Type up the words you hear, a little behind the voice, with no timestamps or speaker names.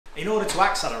In order to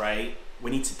accelerate,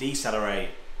 we need to decelerate.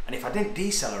 And if I didn't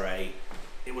decelerate,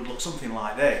 it would look something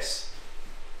like this.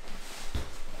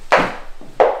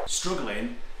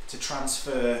 Struggling to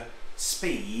transfer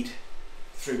speed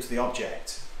through to the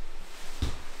object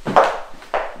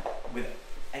with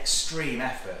extreme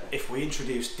effort. If we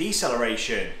introduce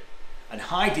deceleration and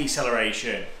high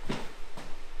deceleration,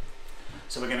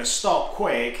 so we're going to stop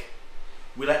quick,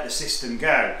 we let the system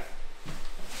go.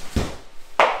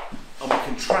 And we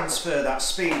can transfer that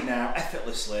speed now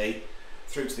effortlessly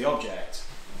through to the object.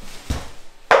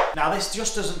 Now this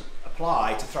just doesn't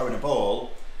apply to throwing a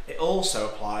ball, it also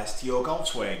applies to your golf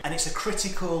swing. And it's a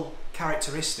critical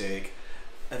characteristic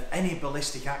of any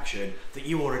ballistic action that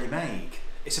you already make.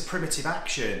 It's a primitive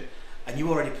action and you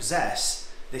already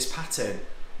possess this pattern.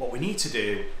 What we need to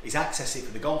do is access it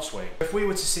for the golf swing. If we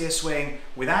were to see a swing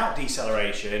without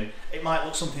deceleration, it might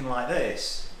look something like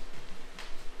this.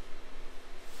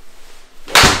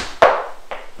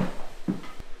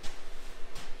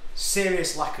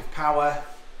 Serious lack of power.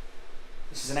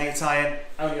 This is an 8-iron,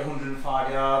 only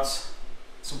 105 yards.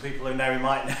 Some people who know me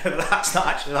might know that that's not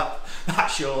actually that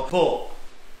short, but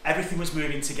everything was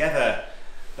moving together.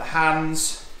 The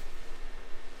hands,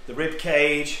 the rib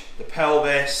cage, the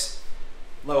pelvis,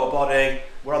 lower body.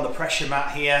 We're on the pressure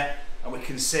mat here and we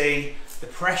can see the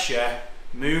pressure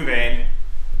moving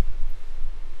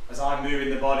as I'm moving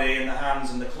the body and the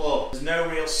hands and the club. There's no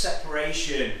real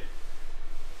separation.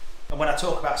 And when I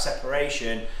talk about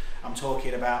separation, I'm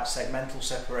talking about segmental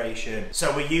separation.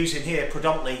 So we're using here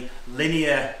predominantly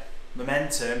linear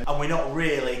momentum and we're not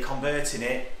really converting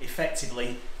it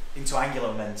effectively into angular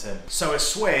momentum. So a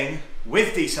swing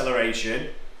with deceleration,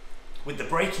 with the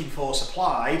braking force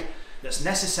applied, that's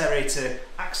necessary to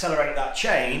accelerate that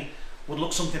chain, would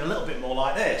look something a little bit more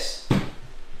like this.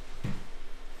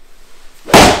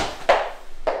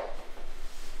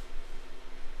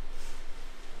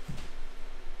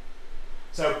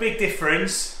 So big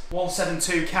difference,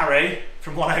 172 carry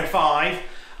from 105.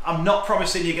 I'm not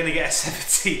promising you're going to get a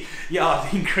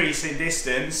 70-yard increase in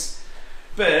distance,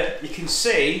 but you can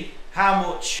see how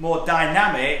much more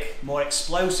dynamic, more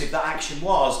explosive that action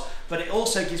was. But it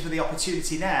also gives me the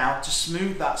opportunity now to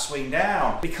smooth that swing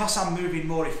down. Because I'm moving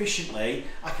more efficiently,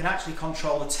 I can actually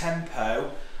control the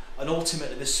tempo and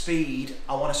ultimately the speed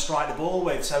I want to strike the ball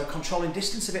with. So controlling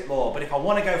distance a bit more. But if I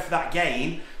want to go for that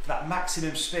gain, for that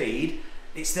maximum speed,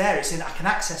 it's there, it's in, I can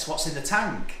access what's in the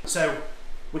tank. So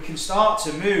we can start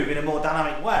to move in a more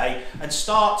dynamic way and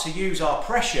start to use our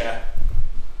pressure.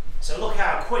 So look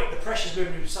how quick the pressure's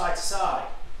moving from side to side.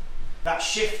 That's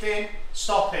shifting,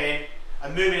 stopping,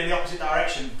 and moving in the opposite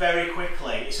direction very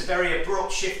quickly. It's a very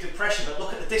abrupt shift of pressure, but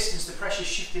look at the distance the pressure's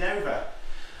shifting over.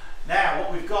 Now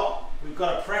what we've got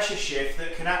a pressure shift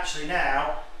that can actually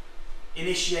now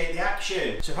initiate the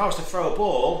action. So if I was to throw a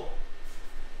ball,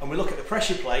 and we look at the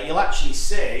pressure plate, you'll actually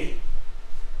see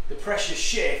the pressure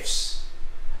shifts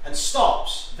and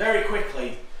stops very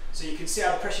quickly. So you can see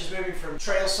how the pressure's moving from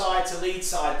trail side to lead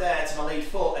side there to my lead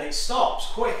foot, and it stops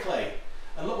quickly.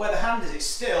 And look where the hand is, it's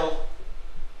still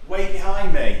way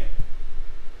behind me.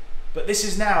 But this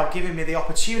is now giving me the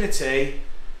opportunity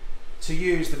to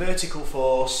use the vertical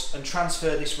force and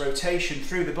transfer this rotation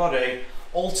through the body,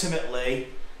 ultimately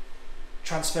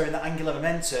transferring the angular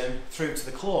momentum through to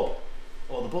the club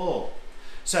or the ball.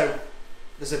 So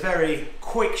there's a very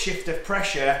quick shift of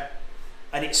pressure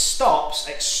and it stops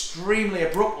extremely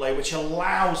abruptly, which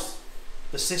allows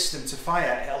the system to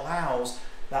fire. It allows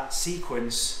that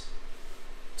sequence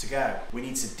to go. We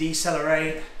need to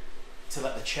decelerate to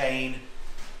let the chain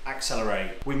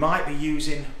accelerate. We might be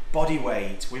using body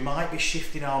weight, we might be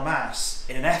shifting our mass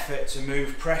in an effort to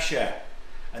move pressure,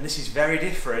 and this is very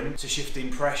different to shifting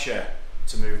pressure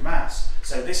to move mass.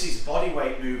 So this is body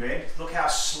weight moving. Look how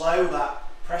slow that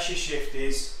pressure shift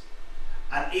is,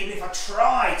 and even if I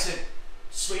try to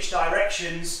switch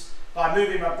directions by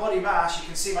moving my body mass, you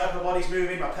can see my upper body's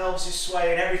moving, my pelvis is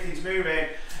swaying, everything's moving.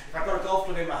 If I've got a golf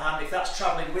club in my hand, if that's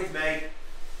travelling with me,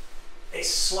 it's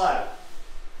slow,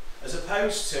 as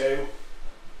opposed to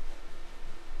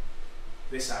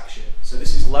this action. So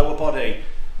this is lower body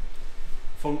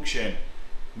function,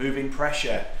 moving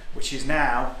pressure, which is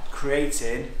now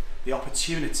creating the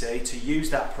opportunity to use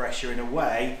that pressure in a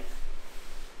way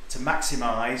to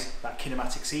maximise that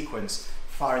kinematic sequence,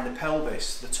 firing the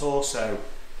pelvis, the torso,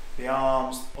 the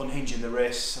arms, unhinging the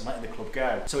wrists and letting the club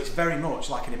go. So it's very much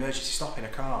like an emergency stop in a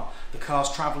car. The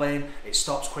car's travelling, it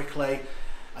stops quickly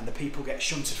and the people get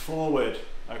shunted forward,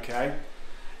 okay?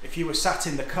 If you were sat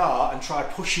in the car and tried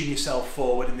pushing yourself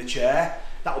forward in the chair,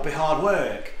 that would be hard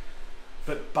work.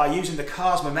 But by using the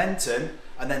car's momentum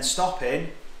and then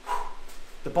stopping,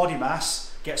 the body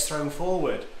mass gets thrown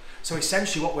forward. So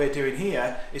essentially what we're doing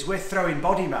here is we're throwing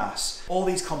body mass. All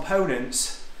these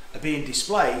components are being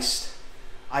displaced,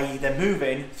 i.e. they're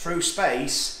moving through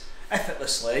space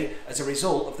effortlessly as a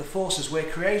result of the forces we're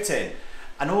creating.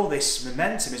 And all this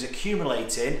momentum is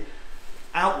accumulating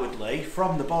outwardly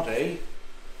from the body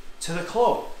to the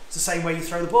club. It's the same way you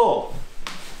throw the ball.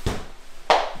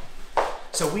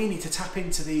 So we need to tap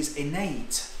into these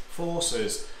innate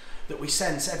forces that we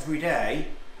sense every day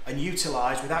and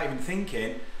utilise without even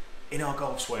thinking in our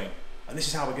golf swing. And this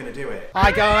is how we're going to do it.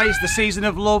 Hi guys, the season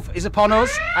of love is upon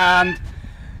us, and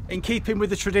in keeping with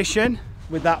the tradition,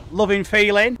 with that loving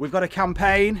feeling, we've got a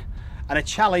campaign and a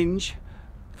challenge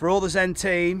for all the Zen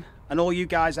team and all you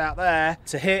guys out there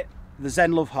to hit the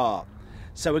Zen Love Heart.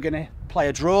 So we're going to play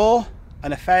a draw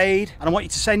and a fade, and I want you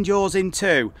to send yours in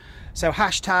too. So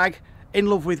hashtag in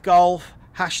love with golf,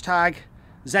 hashtag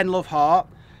Zen Love Heart.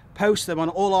 Post them on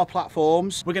all our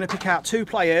platforms. We're going to pick out 2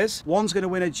 players. One's going to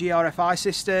win a GRFI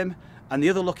system and the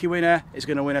other lucky winner is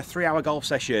going to win a 3-hour golf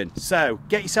session. So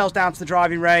get yourselves down to the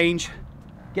driving range,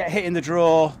 get hit in the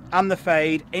draw and the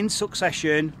fade in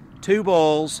succession, 2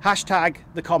 balls, hashtag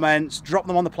the comments, drop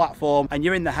them on the platform, and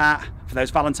you're in the hat for those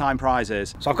Valentine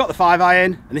prizes. So I've got the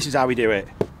 5-iron and this is how we do it.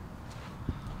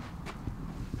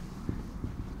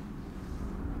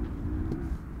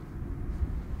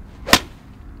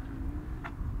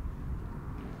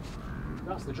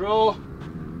 That's the draw.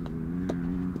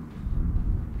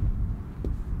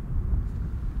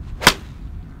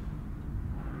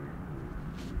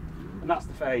 And that's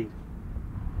the fade.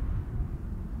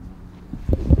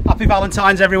 Happy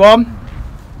Valentine's everyone.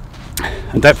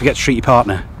 And don't forget to treat your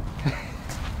partner.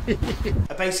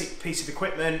 A basic piece of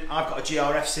equipment, I've got a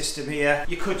GRF system here.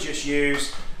 You could just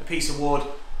use a piece of wood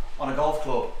on a golf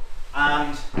club.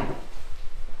 And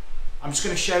I'm just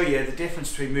going to show you the difference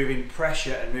between moving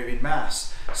pressure and moving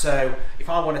mass. So if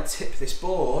I want to tip this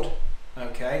board,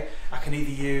 okay, I can either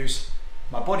use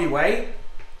my body weight,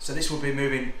 so this will be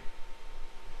moving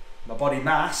my body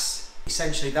mass,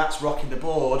 essentially that's rocking the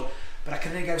board, but I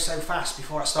can only go so fast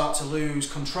before I start to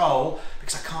lose control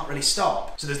because I can't really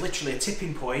stop. So there's literally a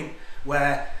tipping point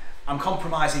where I'm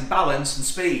compromising balance and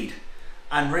speed,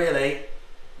 and really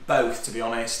both, to be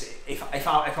honest. If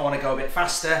I want to go a bit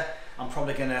faster, I'm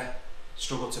probably going to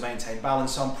struggle to maintain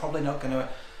balance, so I'm probably not going to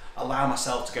allow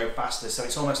myself to go faster. So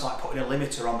it's almost like putting a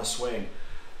limiter on the swing.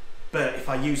 But if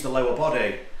I use the lower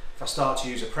body, if I start to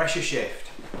use a pressure shift,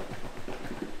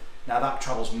 now that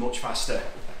travels much faster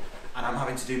and I'm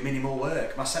having to do minimal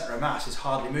work. My centre of mass is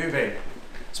hardly moving.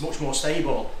 It's much more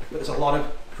stable, but there's a lot of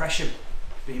pressure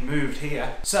being moved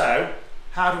here. So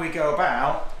how do we go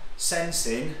about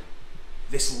sensing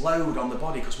this load on the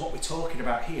body? Because what we're talking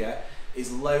about here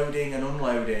is loading and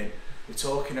unloading. We're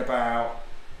talking about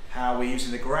how we're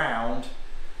using the ground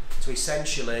to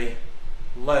essentially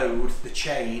load the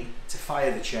chain to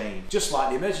fire the chain. Just like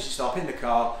the emergency stop in the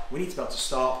car, we need to be able to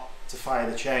stop to fire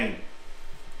the chain.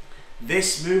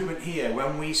 This movement here,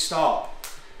 when we stop,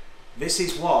 this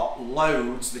is what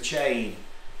loads the chain,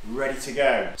 ready to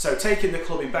go. So taking the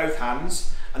club in both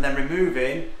hands and then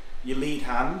removing your lead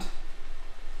hand,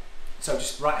 so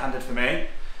just right-handed for me,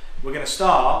 we're going to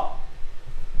start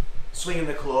swinging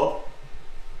the club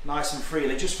nice and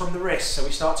freely, just from the wrist. So we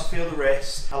start to feel the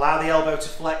wrist, allow the elbow to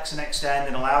flex and extend,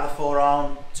 and allow the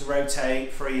forearm to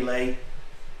rotate freely,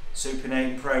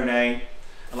 supinate and pronate.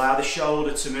 Allow the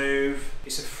shoulder to move.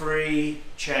 It's a free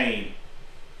chain.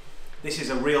 This is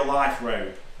a real life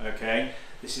rope, okay?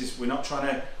 We're not trying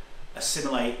to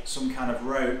assimilate some kind of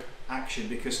rope action,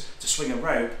 because to swing a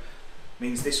rope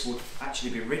means this would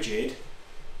actually be rigid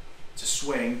to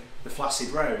swing the flaccid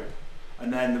rope,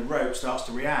 and then the rope starts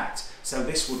to react. So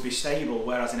this would be stable,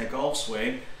 whereas in a golf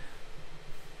swing,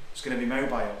 it's going to be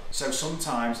mobile. So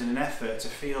sometimes in an effort to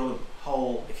feel the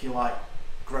whole, if you like,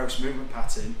 gross movement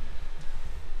pattern,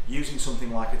 using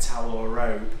something like a towel or a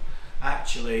rope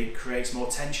actually creates more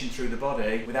tension through the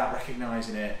body without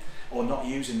recognising it, or not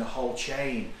using the whole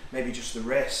chain, maybe just the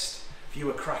wrist. If you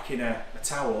were cracking a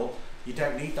towel, you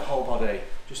don't need the whole body,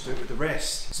 just do it with the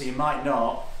wrist. So you might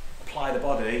not apply the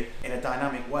body in a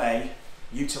dynamic way,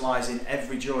 utilising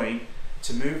every joint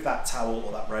to move that towel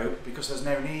or that rope, because there's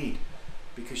no need,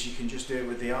 because you can just do it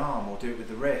with the arm or do it with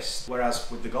the wrist. Whereas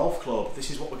with the golf club,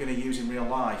 this is what we're going to use in real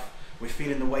life. We're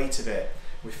feeling the weight of it,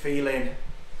 we're feeling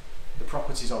the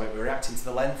properties of it, we're reacting to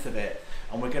the length of it,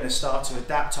 and we're going to start to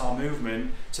adapt our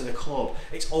movement to the club.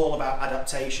 It's all about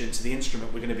adaptation to the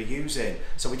instrument we're going to be using.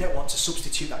 So we don't want to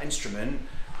substitute that instrument,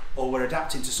 or we're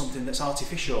adapting to something that's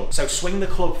artificial. So swing the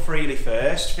club freely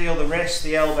first, feel the wrist,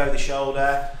 the elbow, the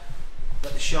shoulder,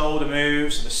 let the shoulder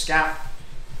move, so the scap,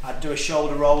 I'd do a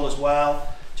shoulder roll as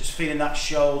well, Just feeling that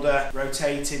shoulder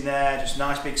rotating there, just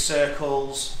nice big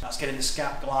circles. That's getting the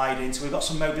scap gliding, so we've got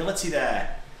some mobility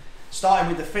there. Starting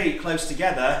with the feet close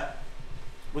together,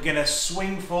 we're going to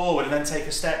swing forward and then take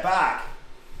a step back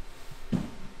to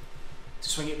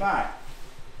swing it back.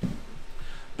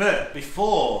 But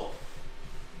before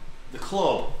the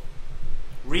club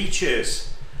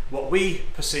reaches what we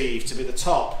perceive to be the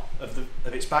top of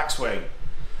its backswing,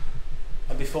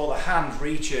 and before the hand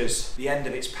reaches the end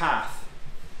of its path,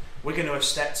 we're going to have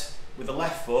stepped with the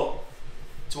left foot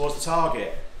towards the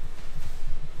target.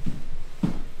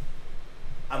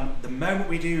 And the moment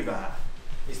we do that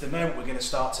is the moment we're going to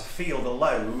start to feel the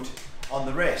load on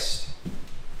the wrist.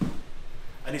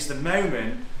 And it's the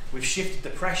moment we've shifted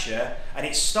the pressure and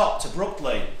it's stopped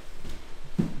abruptly.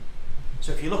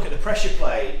 So if you look at the pressure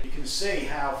plate, you can see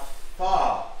how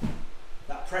far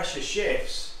that pressure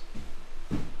shifts.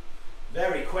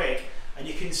 Very quick. And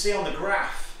you can see on the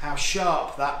graph how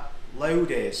sharp that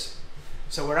load is.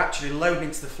 So we're actually loading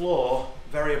into the floor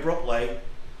very abruptly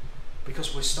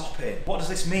because we're stopping. What does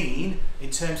this mean in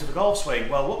terms of a golf swing?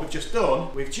 Well, what we've just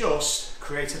done, we've just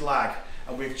created lag,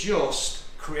 and we've just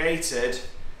created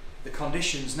the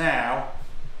conditions now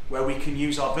where we can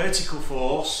use our vertical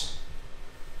force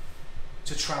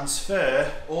to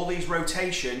transfer all these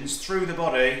rotations through the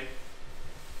body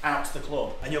out to the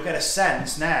club. And you'll get a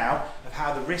sense now of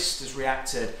how the wrist has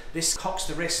reacted. This cocks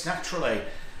the wrist naturally,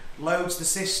 loads the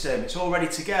system, it's all ready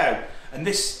to go. And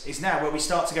this is now where we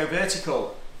start to go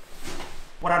vertical.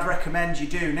 What I'd recommend you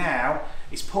do now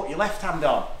is put your left hand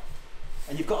on,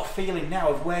 and you've got a feeling now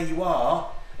of where you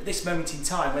are at this moment in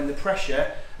time when the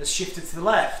pressure has shifted to the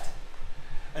left.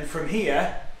 And from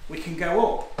here we can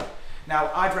go up.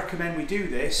 Now I'd recommend we do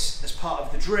this as part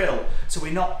of the drill, so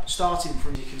we're not starting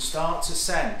from, you can start to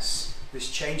sense this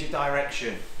change of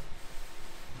direction.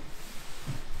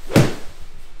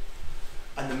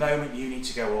 And the moment you need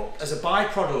to go up. As a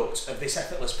byproduct of this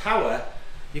effortless power,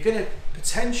 you're going to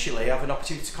potentially have an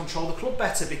opportunity to control the club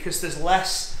better because there's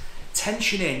less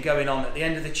tensioning going on at the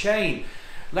end of the chain,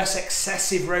 less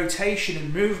excessive rotation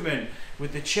and movement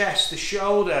with the chest, the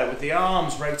shoulder, with the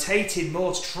arms rotating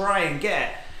more to try and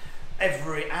get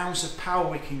every ounce of power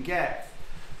we can get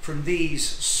from these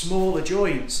smaller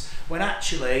joints, when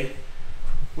actually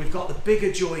we've got the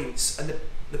bigger joints and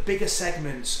the bigger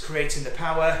segments creating the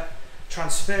power,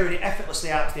 transferring it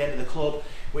effortlessly out to the end of the club,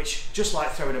 which, just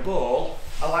like throwing a ball,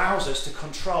 allows us to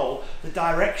control the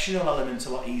directional element a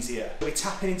lot easier. We're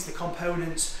tapping into the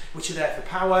components which are there for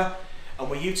power, and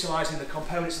we're utilising the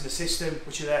components of the system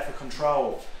which are there for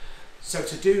control. So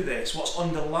to do this, what's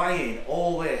underlying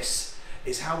all this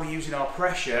is how we're using our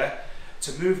pressure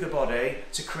to move the body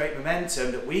to create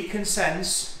momentum that we can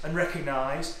sense and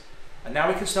recognise, and now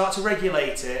we can start to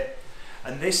regulate it.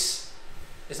 And this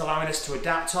is allowing us to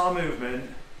adapt our movement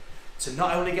to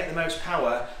not only get the most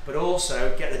power, but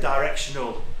also get the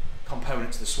directional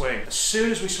component to the swing. As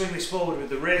soon as we swing this forward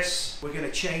with the wrists, we're going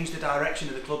to change the direction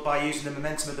of the club by using the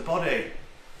momentum of the body.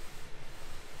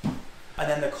 And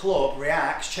then the club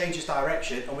reacts, changes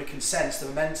direction, and we can sense the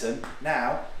momentum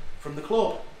now from the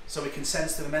club. So we can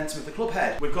sense the momentum of the club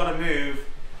head. We've got to move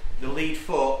the lead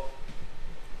foot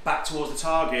back towards the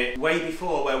target way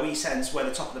before where we sense where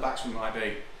the top of the backswing might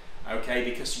be. Okay,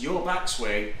 because your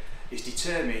backswing is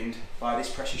determined by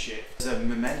this pressure shift. There's a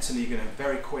momentum you're going to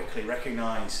very quickly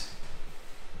recognise.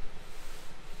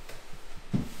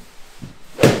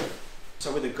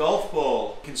 So with a golf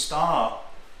ball, we can start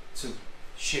to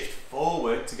shift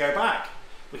forward to go back.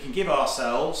 We can give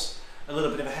ourselves a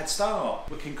little bit of a head start.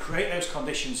 We can create those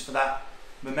conditions for that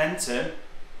momentum to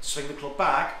swing the club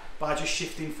back by just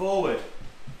shifting forward.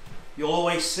 You'll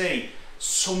always see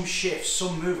some shift,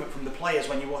 some movement from the players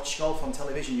when you watch golf on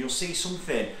television. You'll see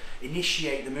something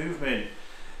initiate the movement.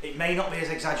 It may not be as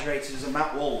exaggerated as a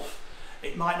Matt Wolf.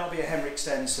 It might not be a Henrik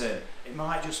Stenson. It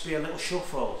might just be a little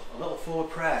shuffle, a little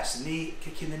forward press, a knee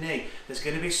kicking the knee. There's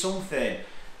going to be something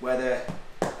where they're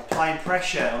applying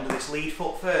pressure under this lead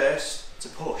foot first to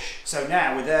push. So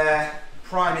now we're there,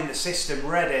 priming the system,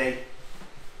 ready,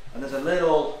 and there's a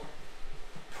little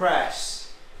press.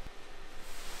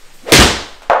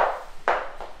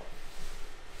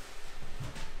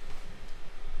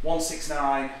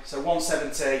 169, so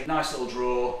 170, nice little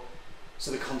draw. So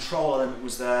the control element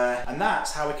was there, and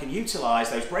that's how we can utilise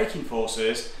those braking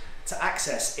forces to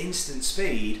access instant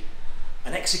speed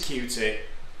and execute it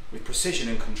with precision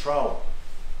and control.